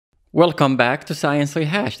Welcome back to Science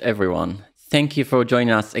Rehashed, everyone. Thank you for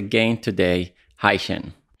joining us again today. Hi,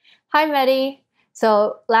 Shen. Hi, Mehdi.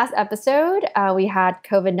 So last episode, we had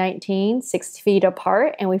COVID-19 6 feet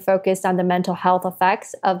apart, and we focused on the mental health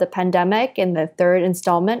effects of the pandemic in the third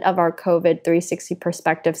installment of our COVID 360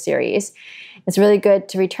 Perspective series. It's really good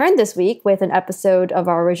to return this week with an episode of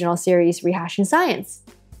our original series, Rehashing Science.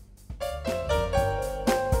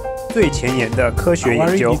 最前沿的科学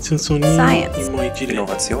研究 Science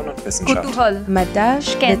Innovation und Wissenschaft كنترول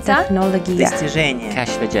مداش التكنولوجيا Достижения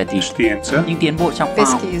كشف جديد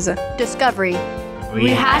Pesquisa Discovery.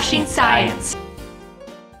 Rehashing Science.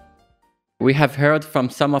 We have heard from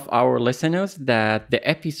some of our listeners that the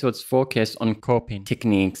episodes focus on coping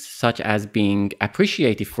techniques such as being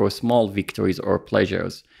appreciative for small victories or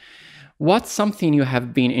pleasures. What's something you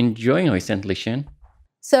have been enjoying recently, Shen?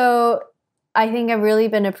 So I think I've really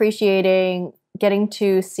been appreciating getting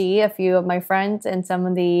to see a few of my friends and some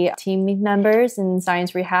of the team members in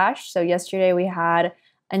Science Rehash. So yesterday we had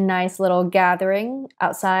a nice little gathering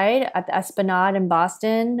outside at the Esplanade in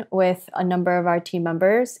Boston with a number of our team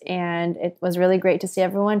members. And it was really great to see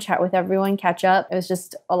everyone, chat with everyone, catch up. It was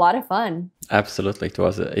just a lot of fun. Absolutely.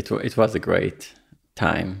 It was a great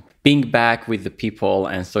time. Being back with the people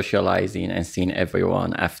and socializing and seeing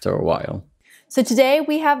everyone after a while. So today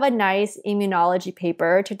we have a nice immunology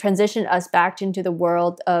paper to transition us back into the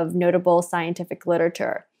world of notable scientific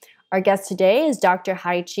literature. Our guest today is Dr.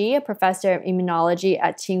 Hai Qi, a professor of immunology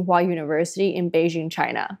at Tsinghua University in Beijing,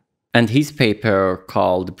 China. And his paper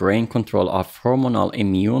called Brain Control of Hormonal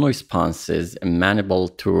Immune Responses Amenable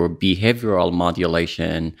to Behavioral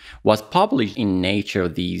Modulation was published in Nature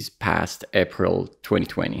this past April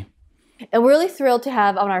 2020. And we're really thrilled to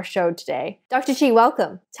have on our show today. Dr. Qi,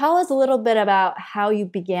 welcome. Tell us a little bit about how you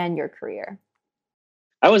began your career.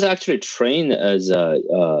 I was actually trained as a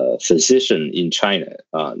physician in China.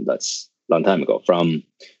 That's a long time ago.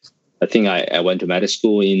 I think I went to medical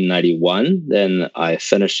school in 91. Then I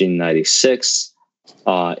finished in 96.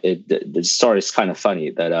 The story is kind of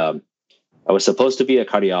funny that I was supposed to be a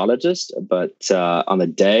cardiologist, but on the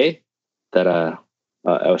day that I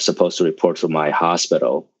was supposed to report to my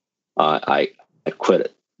hospital, I quit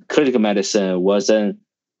it. Clinical medicine wasn't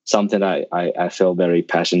something I felt very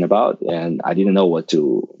passionate about, and I didn't know what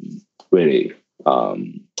to really,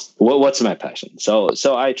 what's my passion. So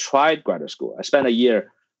I tried graduate school. I spent a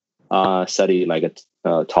year studying like a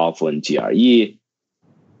TOEFL and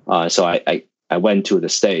GRE. So I went to the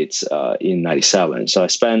States in 97. So I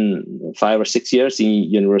spent 5 or 6 years in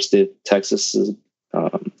University of Texas,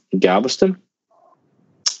 Galveston,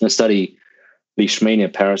 and study Leishmania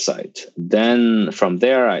parasite. Then from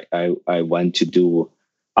there, I went to do,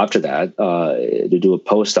 after that, to do a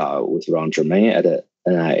postdoc with Ron Germain at the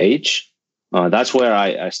NIH. That's where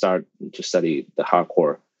I started to study the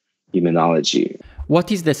hardcore immunology. What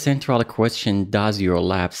is the central question does your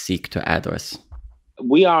lab seek to address?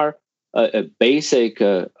 We are a basic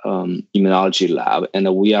immunology lab,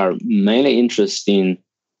 and we are mainly interested in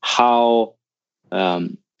how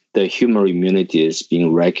the humoral immunity is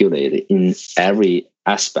being regulated in every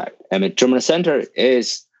aspect. I mean, German Center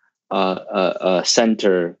is a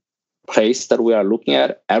center place that we are looking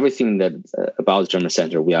at. Everything that about German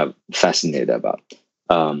Center we are fascinated about.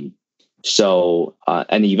 And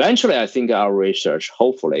eventually, I think our research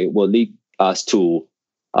hopefully will lead us to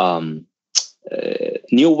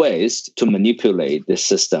new ways to manipulate the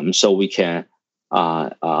system, so we can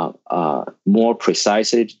more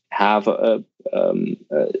precisely have a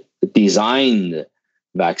designed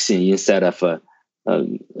vaccine instead of a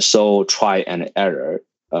so try and error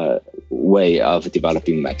way of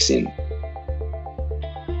developing vaccine.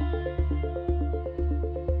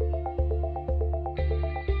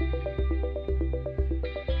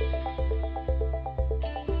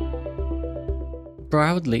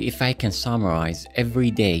 Broadly, if I can summarize,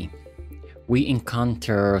 every day we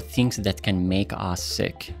encounter things that can make us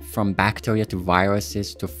sick, from bacteria to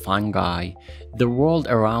viruses to fungi. The world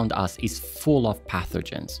around us is full of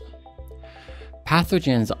pathogens.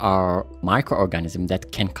 Pathogens are microorganisms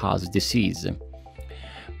that can cause disease.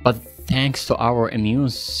 But thanks to our immune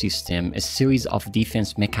system, a series of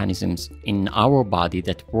defense mechanisms in our body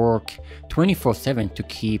that work 24/7 to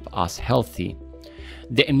keep us healthy.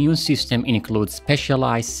 The immune system includes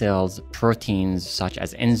specialized cells, proteins such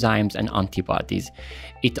as enzymes and antibodies.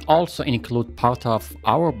 It also includes part of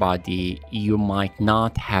our body you might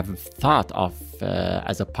not have thought of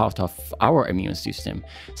as a part of our immune system,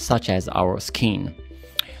 such as our skin.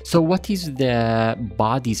 So what is the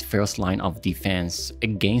body's first line of defense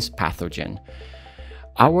against pathogen?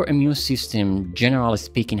 Our immune system, generally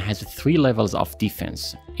speaking, has 3 levels of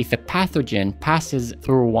defense. If a pathogen passes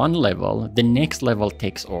through one level, the next level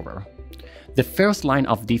takes over. The first line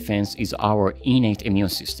of defense is our innate immune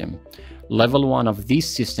system. Level 1 of this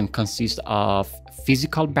system consists of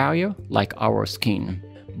physical barrier, like our skin.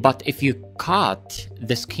 But if you cut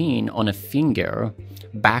the skin on a finger,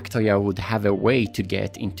 bacteria would have a way to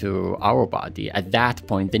get into our body. At that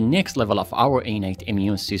point, the next level of our innate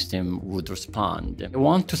immune system would respond. I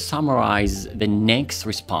want to summarize the next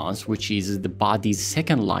response, which is the body's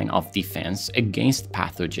second line of defense against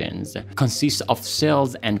pathogens. It consists of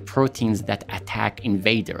cells and proteins that attack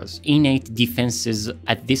invaders. Innate defenses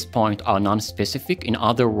at this point are non-specific. In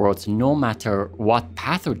other words, no matter what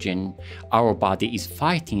pathogen our body is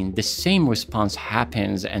fighting, the same response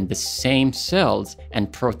happens and the same cells and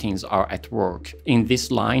proteins are at work. In this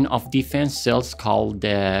line of defense, cells called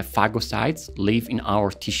phagocytes live in our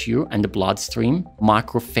tissue and the bloodstream.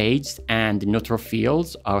 Macrophages and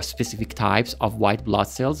neutrophils are specific types of white blood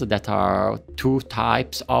cells that are 2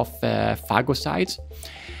 types of phagocytes.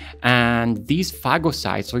 And these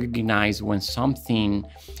phagocytes recognize when something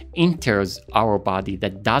enters our body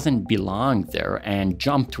that doesn't belong there and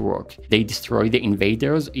jump to work. They destroy the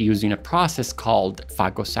invaders using a process called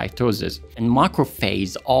phagocytosis. And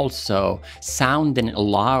macrophages also sound an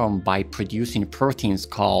alarm by producing proteins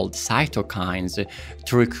called cytokines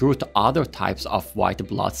to recruit other types of white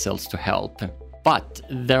blood cells to help. But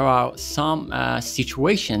there are some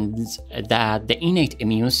situations that the innate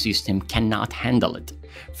immune system cannot handle it.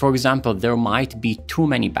 For example, there might be too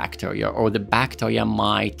many bacteria, or the bacteria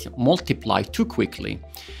might multiply too quickly.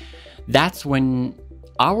 That's when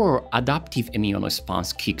our adaptive immune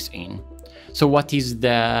response kicks in. So what is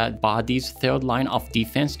the body's third line of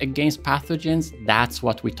defense against pathogens? That's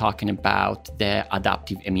what we're talking about, the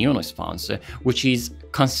adaptive immune response, which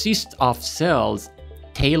consists of cells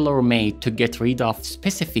tailor-made to get rid of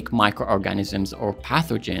specific microorganisms or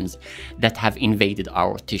pathogens that have invaded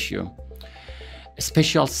our tissue.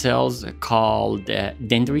 Special cells called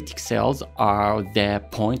dendritic cells are the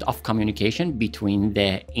point of communication between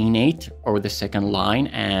the innate or the second line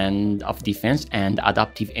of defense and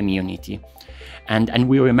adaptive immunity. And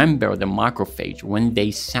we remember the macrophage. When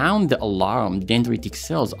they sound the alarm, dendritic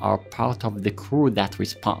cells are part of the crew that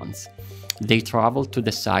responds. They travel to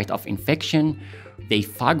the site of infection. They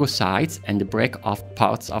phagocytes and break off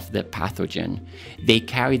parts of the pathogen. They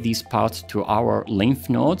carry these parts to our lymph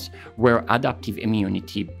nodes where adaptive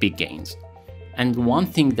immunity begins. And one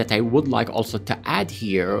thing that I would like also to add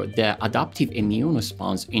here, the adaptive immune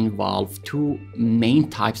response involves 2 main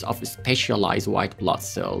types of specialized white blood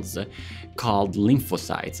cells called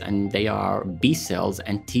lymphocytes, and they are B cells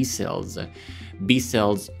and T cells. B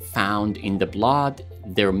cells found in the blood.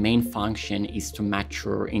 Their main function is to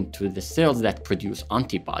mature into the cells that produce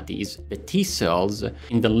antibodies. The T cells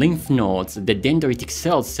in the lymph nodes, the dendritic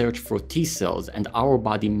cells search for T cells, and our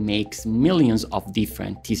body makes millions of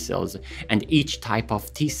different T cells, and each type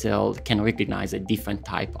of T cell can recognize a different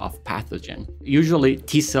type of pathogen. Usually,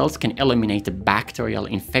 T cells can eliminate a bacterial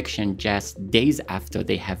infection just days after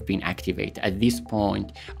they have been activated. At this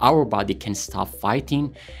point, our body can stop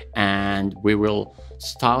fighting and we will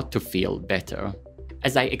start to feel better.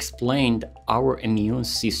 As I explained, our immune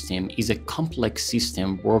system is a complex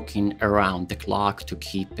system working around the clock to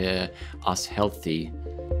keep us healthy.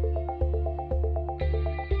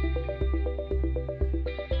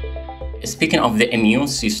 Speaking of the immune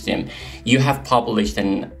system, you have published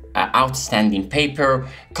an outstanding paper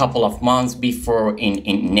a couple of months before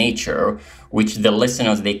in Nature, which the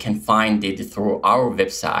listeners, they can find it through our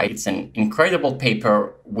website. It's an incredible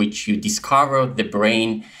paper which you discovered the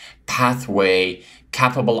brain pathway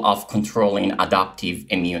capable of controlling adaptive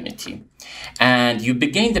immunity. And you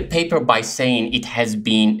begin the paper by saying it has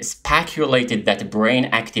been speculated that brain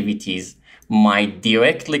activities might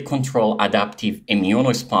directly control adaptive immune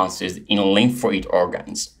responses in lymphoid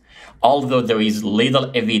organs, although there is little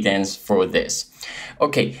evidence for this.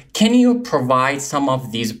 Okay, can you provide some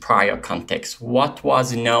of these prior context? What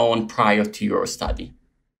was known prior to your study?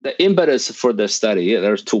 The impetus for the study,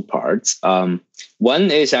 there's 2 parts. One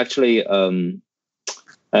is actually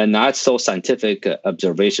a not so scientific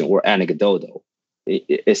observation or anecdotal.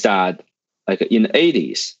 Is that like in the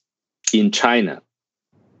 80s in China,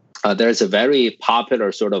 there's a very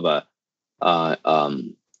popular sort of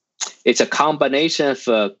it's a combination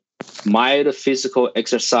of mild physical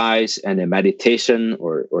exercise and a meditation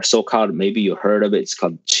or so-called, maybe you heard of it, it's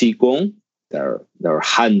called Qigong. There are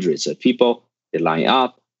hundreds of people, they line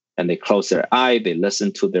up and they close their eye, they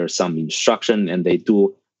listen to some instruction and they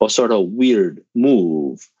do a sort of weird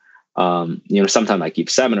move Sometimes I give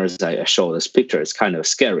seminars, I show this picture. It's kind of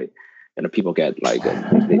scary. People get like,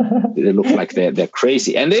 they look like they're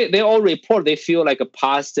crazy. And they all report they feel like a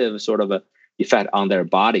positive sort of a effect on their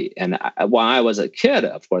body. And when I was a kid,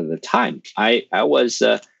 of course, at the time, I was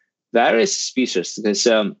very suspicious because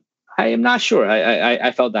I am not sure.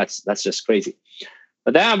 I felt that's just crazy.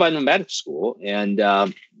 But then I went to medical school, and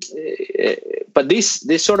but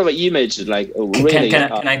this sort of image, like really.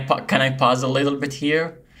 Can I pause a little bit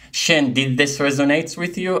here? Shen, did this resonate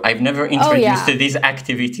with you? I've never introduced to this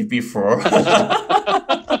activity before.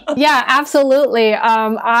 Yeah, absolutely.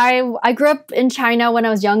 I grew up in China when I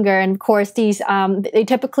was younger, and of course, these they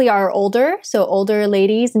typically are older, so older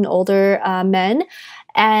ladies and older men,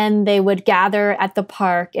 and they would gather at the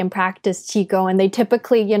park and practice Qigong, and they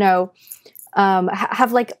typically,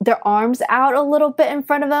 have like their arms out a little bit in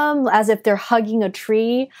front of them as if they're hugging a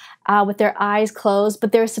tree with their eyes closed.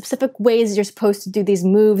 But there are specific ways you're supposed to do these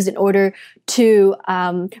moves in order to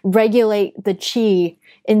regulate the qi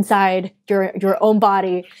inside your own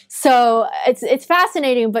body. So it's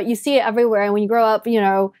fascinating, but you see it everywhere. And when you grow up,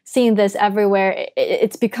 seeing this everywhere,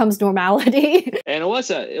 it becomes normality. And it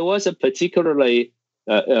was a particularly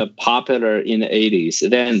popular in the 80s.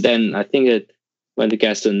 Then I think when it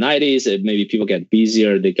gets to the 90s, maybe people get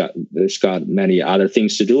busier. There's got many other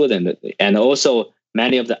things to do. And also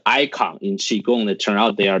many of the icons in Qigong, it turn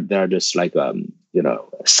out they're just like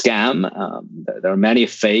scam. There are many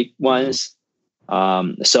fake ones.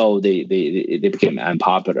 So they became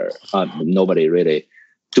unpopular. Nobody really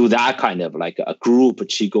do that kind of like a group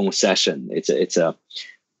Qigong session.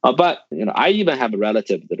 But I even have a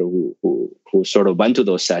relative who sort of went to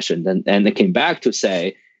those sessions and they came back to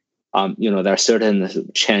say, there are certain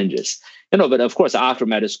changes, but of course, after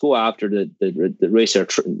medical school, after the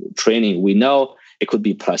research training, we know it could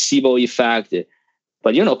be placebo effect,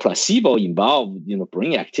 but, placebo involved,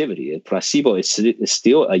 brain activity. Placebo is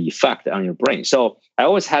still an effect on your brain. So I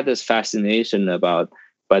always had this fascination about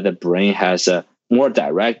whether the brain has a more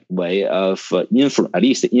direct way of at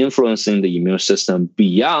least influencing the immune system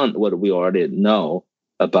beyond what we already know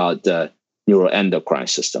about the neuroendocrine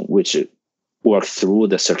system, which work through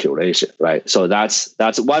the circulation, right? So that's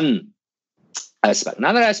one aspect.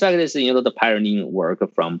 Another aspect is the pioneering work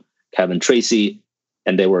from Kevin Tracy,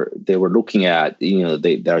 and they were looking at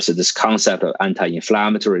there's this concept of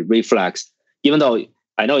anti-inflammatory reflex. Even though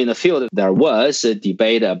I know in the field there was a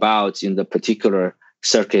debate about the particular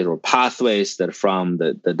circuit or pathways that from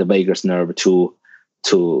the vagus nerve to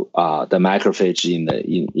the macrophage in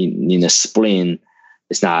the spleen,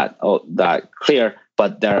 it's not that clear.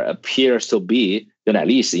 But there appears to be, at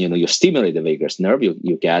least, you stimulate the vagus nerve,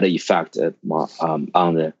 you get an effect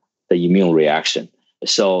on the immune reaction.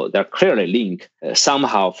 So they're clearly linked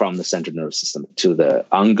somehow from the central nervous system to the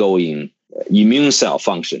ongoing immune cell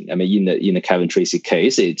function. I mean, in the Kevin Tracy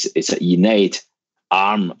case, it's an innate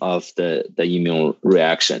arm of the immune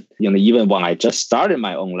reaction. Even when I just started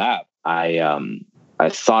my own lab, I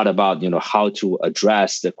thought about how to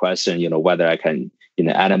address the question, whether I can in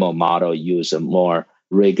the animal model use a more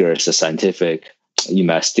rigorous scientific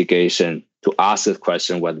investigation to ask the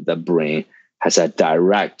question whether the brain has a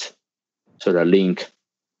direct sort of link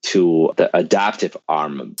to the adaptive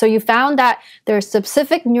arm. So you found that there are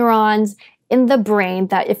specific neurons in the brain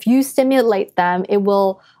that if you stimulate them, it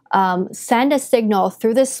will send a signal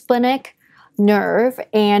through the splenic nerve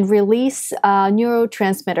and release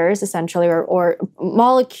neurotransmitters, essentially, or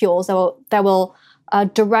molecules that will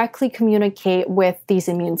directly communicate with these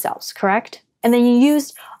immune cells, correct? And then you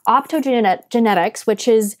used optogenetics, which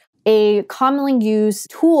is a commonly used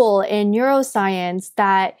tool in neuroscience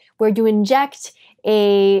where you inject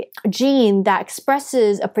a gene that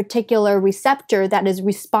expresses a particular receptor that is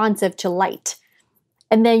responsive to light.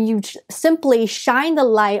 And then you simply shine the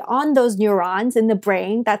light on those neurons in the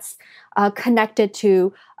brain that's connected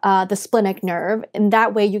to the splenic nerve. And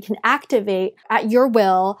that way you can activate at your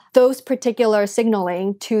will those particular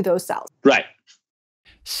signaling to those cells. Right.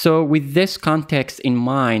 So with this context in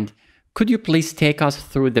mind, could you please take us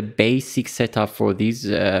through the basic setup for these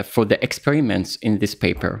for the experiments in this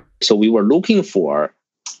paper? So we were looking for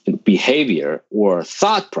behavior or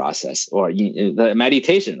thought process or the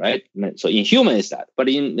meditation, right? So in human is that, but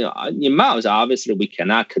in mouse, obviously we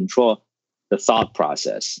cannot control the thought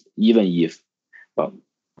process, even if,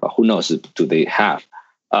 who knows, do they have?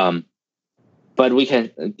 But we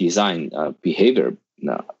can design a behavior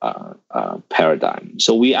paradigm.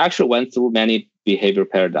 So we actually went through many behavior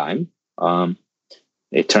paradigm.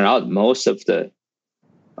 It turned out most of the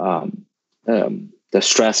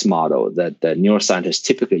stress model that the neuroscientists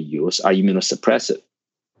typically use are immunosuppressive.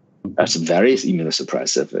 That's very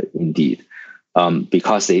immunosuppressive indeed.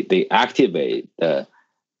 because they activate the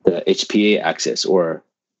HPA axis or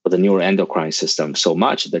the neuroendocrine system so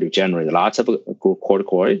much that you generate lots of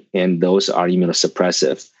glucocorticoid, and those are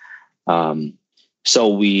immunosuppressive.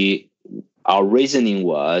 So our reasoning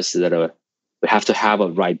was that we have to have a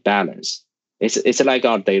right balance. It's like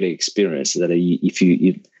our daily experience that if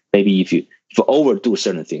you overdo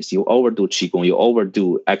certain things, you overdo Qigong, you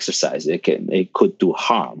overdo exercise, it could do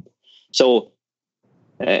harm. So,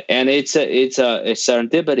 and it's a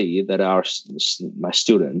serendipity that my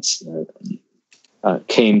students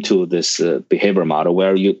came to this behavior model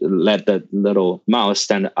where you let the little mouse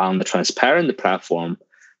stand on the transparent platform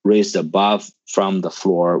raised above from the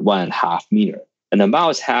floor 1.5 meters. And the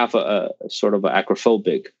mouse have a sort of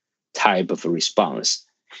acrophobic type of a response.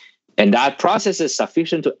 And that process is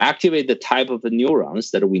sufficient to activate the type of the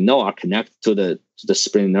neurons that we know are connected to the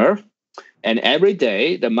spinal nerve. And every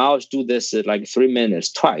day, the mouse do this like 3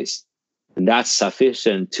 minutes twice. And that's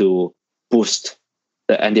sufficient to boost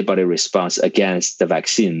the antibody response against the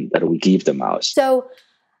vaccine that we give the mouse. So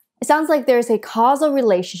it sounds like there's a causal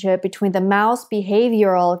relationship between the mouse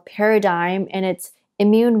behavioral paradigm and its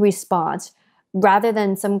immune response rather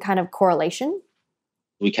than some kind of correlation.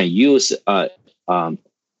 We can use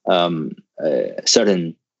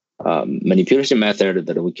certain manipulation method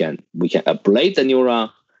that we can ablate the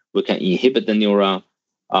neuron, we can inhibit the neuron.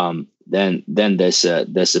 Then there's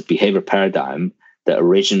a behavior paradigm, the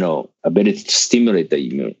original ability to stimulate the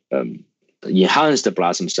immune, enhance the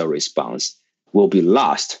plasma cell response will be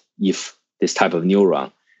lost if this type of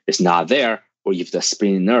neuron is not there, or if the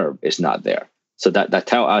spinal nerve is not there. So that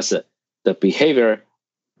tell us that the behavior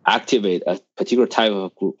activate a particular type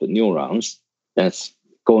of group of neurons that's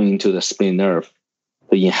going into the spinal nerve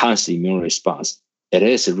to enhance the immune response. It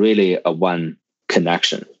is really a one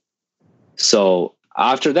connection. So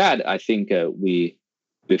after that, I think we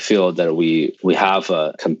feel that we have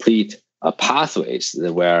a complete pathways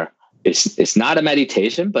where it's not a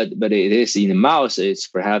meditation, but it is in the mouse. It's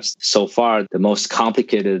perhaps so far the most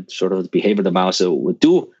complicated sort of behavior the mouse would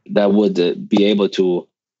do that would be able to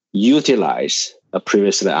utilize a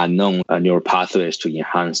previously unknown neural pathways to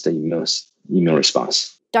enhance the immune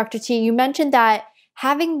response. Dr. T, you mentioned that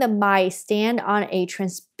having the mice stand on a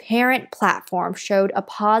transparent platform showed a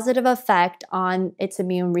positive effect on its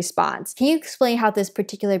immune response. Can you explain how this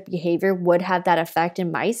particular behavior would have that effect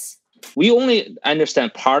in mice? We only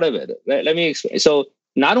understand part of it. Let me explain. So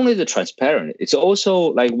not only the transparent, it's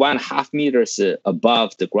also like 1.5 meters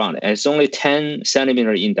above the ground, and it's only 10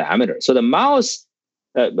 centimeters in diameter. So the mouse,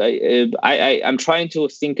 I'm trying to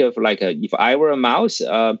think of like if I were a mouse,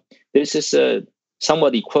 this is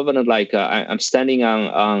somewhat equivalent. Like I'm standing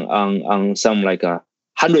on some like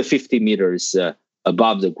 150 meters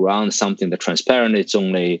above the ground. Something that transparent, it's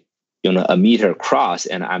only a meter across,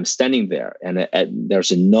 and I'm standing there, and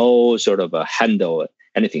there's no sort of a handle,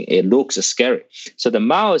 anything. It looks scary. So the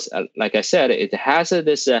mouse, like I said, it has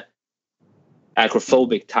this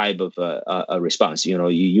acrophobic type of response.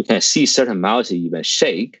 You can see certain mouse even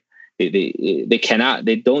shake.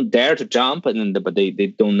 They don't dare to jump, but they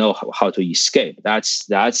don't know how to escape. That's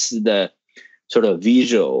the sort of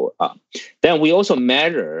visual. Then we also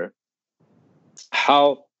measure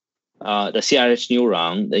how the CRH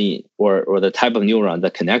neuron, or the type of neuron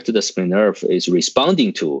that connect to the spinal nerve, is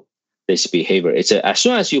responding to this behavior. It's as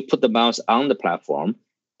soon as you put the mouse on the platform,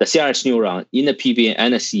 the CRH neuron in the PBN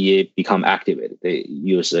and the CA become activated. They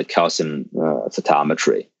use calcium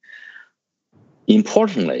photometry.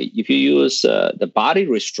 Importantly, if you use the body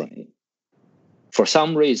restraint, for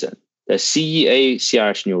some reason, the CEA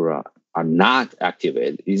CRH neuron are not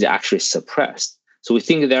activated. It's actually suppressed. So we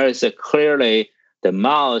think there is clearly the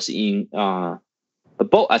mouse in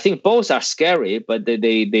both. I think both are scary, but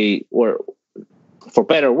they or for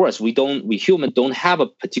better or worse, we humans don't have a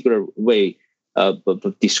particular way of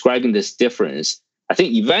describing this difference. I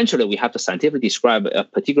think eventually we have to scientifically describe a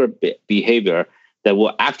particular behavior that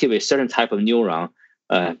will activate certain type of neuron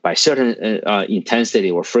by certain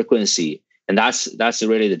intensity or frequency, and that's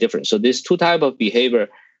really the difference. So these two type of behavior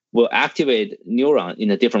will activate neuron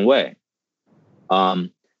in a different way.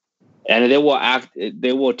 And they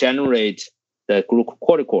will generate the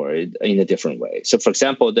glucocorticoid in a different way. So, for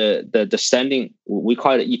example, the standing, we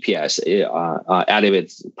call it EPS,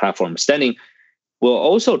 elevated platform standing, will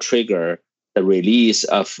also trigger the release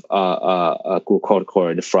of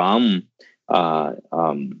glucocorticoid from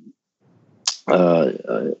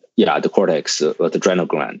the cortex, the adrenal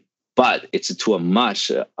gland. But it's to a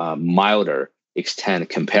much milder extent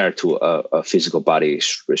compared to a physical body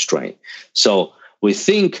restraint. So we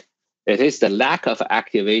think it is the lack of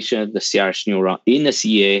activation of the CRH neuron in the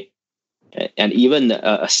CA and even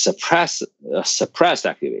a suppressed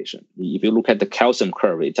activation. If you look at the calcium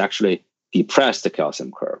curve, it's actually depressed the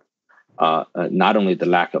calcium curve, not only the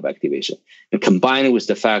lack of activation. And combined with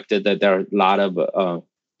the fact that there are a lot of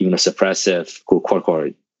immunosuppressive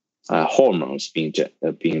glucocorticoid hormones being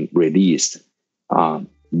released,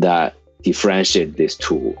 that differentiate these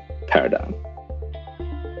two paradigms.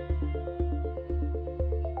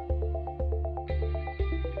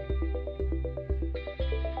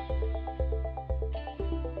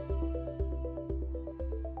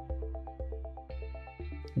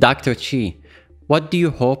 Dr. Chi, what do you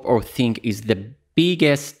hope or think is the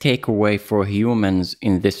biggest takeaway for humans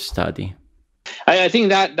in this study? I think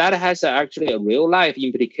that has actually a real life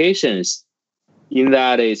implications, in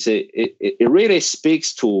that it really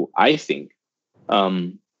speaks to, I think,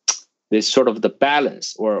 this sort of the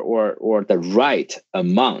balance or the right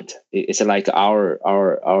amount. It's like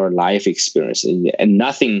our life experience, and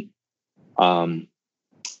nothing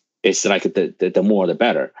is like the more the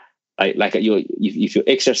better. Like if you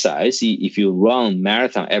exercise, if you run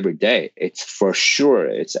marathon every day, it's for sure,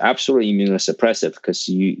 it's absolutely immunosuppressive, because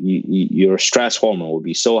your stress hormone will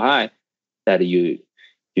be so high that you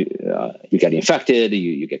get infected,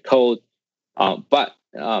 you get cold. But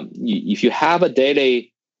if you have a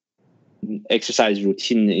daily exercise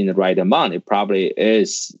routine in the right amount, it probably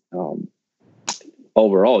is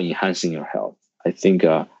overall enhancing your health, I think.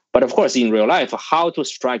 But of course, in real life, how to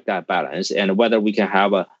strike that balance, and whether we can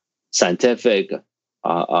have a scientific,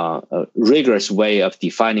 rigorous way of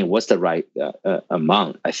defining what's the right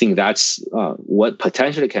amount. I think that's what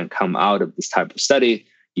potentially can come out of this type of study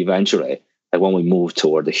eventually. Like when we move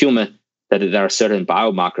toward the human, that there are certain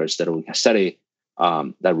biomarkers that we can study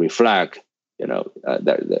that reflect,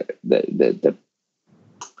 the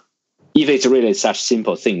if it's really such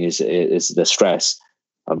simple thing is the stress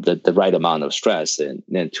of the right amount of stress, and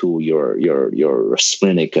then to your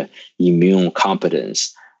splenic immune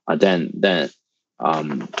competence. Then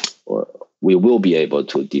we will be able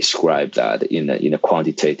to describe that in a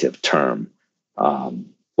quantitative term,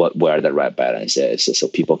 where the right balance is, so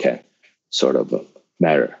people can sort of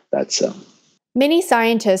measure. That's Many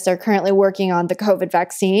scientists are currently working on the COVID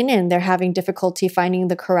vaccine, and they're having difficulty finding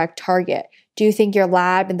the correct target. Do you think your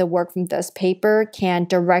lab and the work from this paper can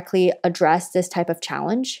directly address this type of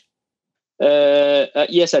challenge?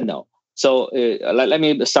 Yes and no. So let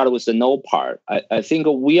me start with the no part. I think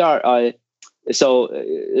we are.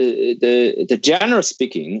 The general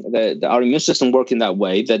speaking, our immune system works in that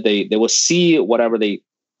way that they will see whatever they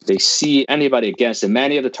see antibody against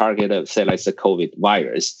many of the target of, say, like the COVID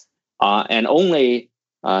virus, and only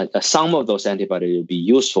some of those antibodies will be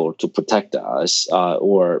useful to protect us,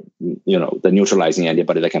 or the neutralizing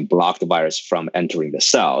antibody that can block the virus from entering the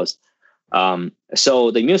cells.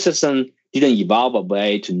 So the immune system didn't evolve a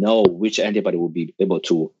way to know which antibody will be able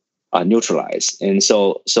to neutralize, and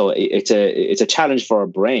so it's a challenge for our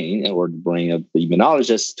brain, or the brain of the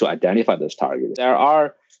immunologist, to identify those targets. There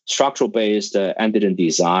are structural-based antigen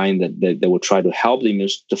design that will try to help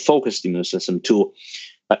to focus the immune system to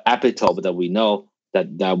an epitope that we know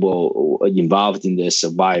that will involve in this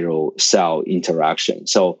viral cell interaction.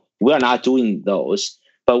 So we are not doing those,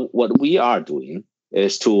 but what we are doing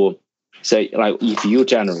is to say, like, if you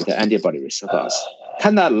generate an antibody response,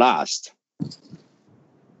 can that last?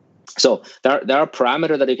 So there are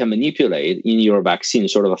parameters that you can manipulate in your vaccine,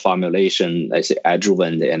 sort of a formulation, let's say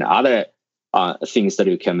adjuvant and other things that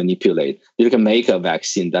you can manipulate. You can make a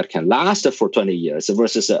vaccine that can last for 20 years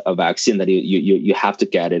versus a vaccine that you have to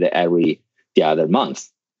get it every the other month.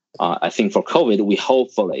 I think for COVID, we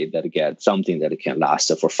hopefully that get something that can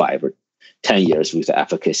last for 5 or 10 years with the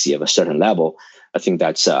efficacy of a certain level. I think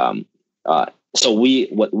that's so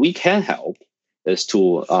what we can help is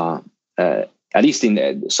to at least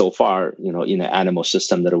so far, in the animal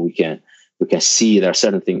system, that we can see there are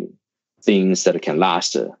certain things that can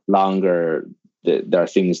last longer. There are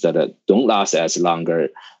things that don't last as long,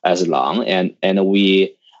 and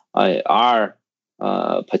we are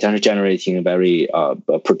potentially generating very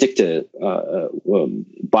predictive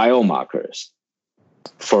biomarkers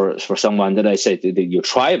for someone that I say that you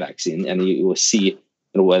try a vaccine, and you will see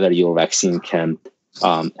whether your vaccine can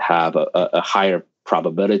have a higher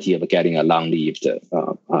probability of getting a long-lived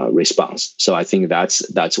response. So I think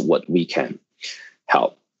that's what we can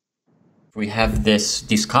help. We have this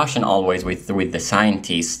discussion always with the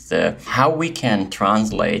scientists, how we can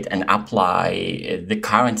translate and apply the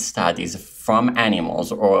current studies from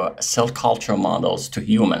animals or cell culture models to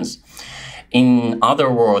humans. In other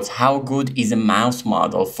words, how good is a mouse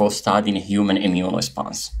model for studying human immune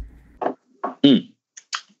response?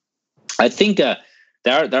 I think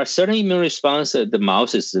there are certain immune responses the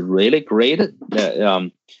mouse is really great.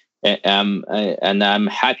 And I'm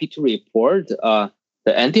happy to report the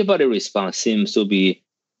antibody response seems to be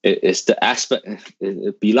is the aspect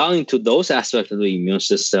belonging to those aspects of the immune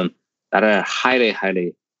system that are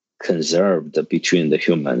highly conserved between the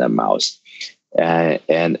human and mouse,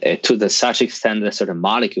 and to such extent a certain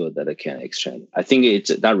molecule that it can exchange. I think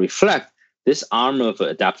that reflect this arm of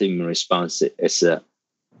adaptive immune response is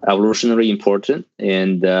evolutionary important,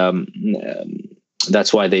 and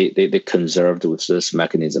that's why they conserved with this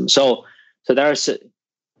mechanism. So there's,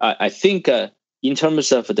 I think, in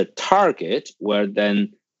terms of the target, where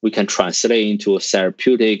then we can translate into a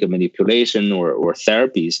therapeutic manipulation or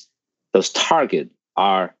therapies, those targets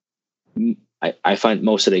are, I find,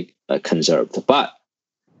 mostly conserved. But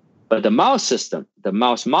the mouse system, the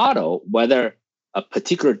mouse model, whether a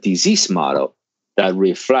particular disease model that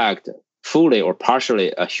reflect fully or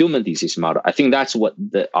partially a human disease model, I think that's what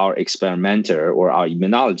our experimenter or our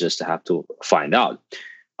immunologist have to find out.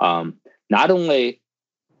 Not only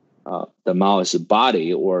the mouse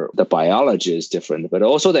body or the biology is different, but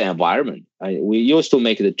also the environment. We used to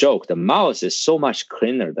make the joke, the mouse is so much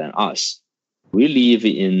cleaner than us. We live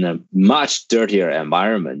in a much dirtier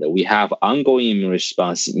environment. We have ongoing immune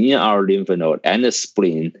response in our lymph node and the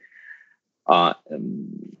spleen.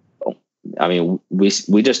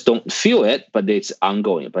 We just don't feel it, but it's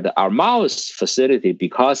ongoing. But our mouse facility,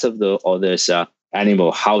 because of all this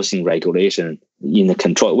animal housing regulation in a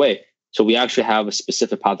controlled way, so we actually have a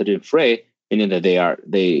specific pathogen free, meaning that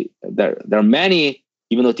there are many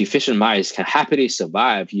immunodeficient mice can happily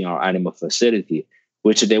survive in our animal facility,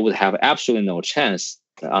 which they would have absolutely no chance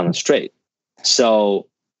on the street. So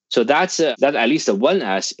that's at least one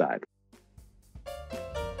aspect.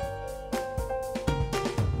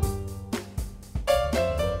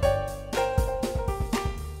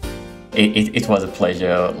 It was a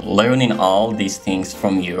pleasure learning all these things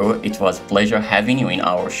from you. It was a pleasure having you in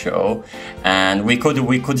our show, and we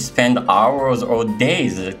could spend hours or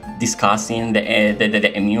days discussing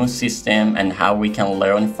the immune system and how we can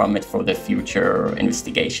learn from it for the future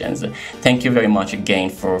investigations. Thank you very much again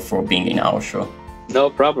for being in our show. No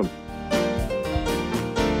problem.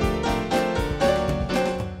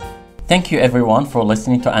 Thank you everyone for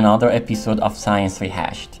listening to another episode of Science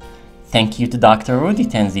Rehashed. Thank you to Dr. Rudy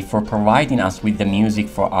Tenzi for providing us with the music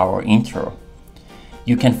for our intro.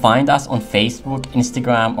 You can find us on Facebook,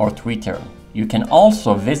 Instagram, or Twitter. You can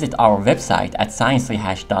also visit our website at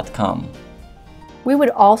sciencerehash.com. We would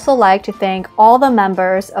also like to thank all the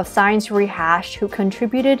members of Science Rehashed who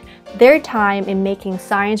contributed their time in making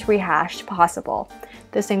Science Rehashed possible.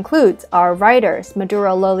 This includes our writers,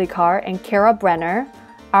 Madura Lolikar and Kara Brenner,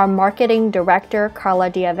 our marketing director,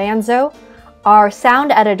 Carla Diavanzo, our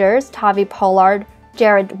sound editors, Tavi Pollard,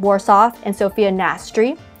 Jared Warsoff, and Sophia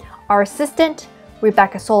Nastri, our assistant,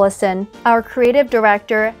 Rebecca Solison, our creative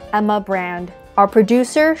director, Emma Brand, our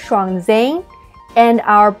producer, Shuang Zhang, and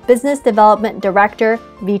our business development director,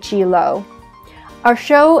 Vici Lo. Our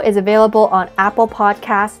show is available on Apple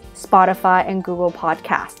Podcasts, Spotify, and Google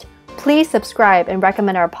Podcasts. Please subscribe and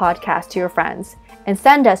recommend our podcast to your friends, and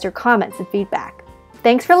send us your comments and feedback.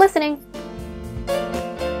 Thanks for listening.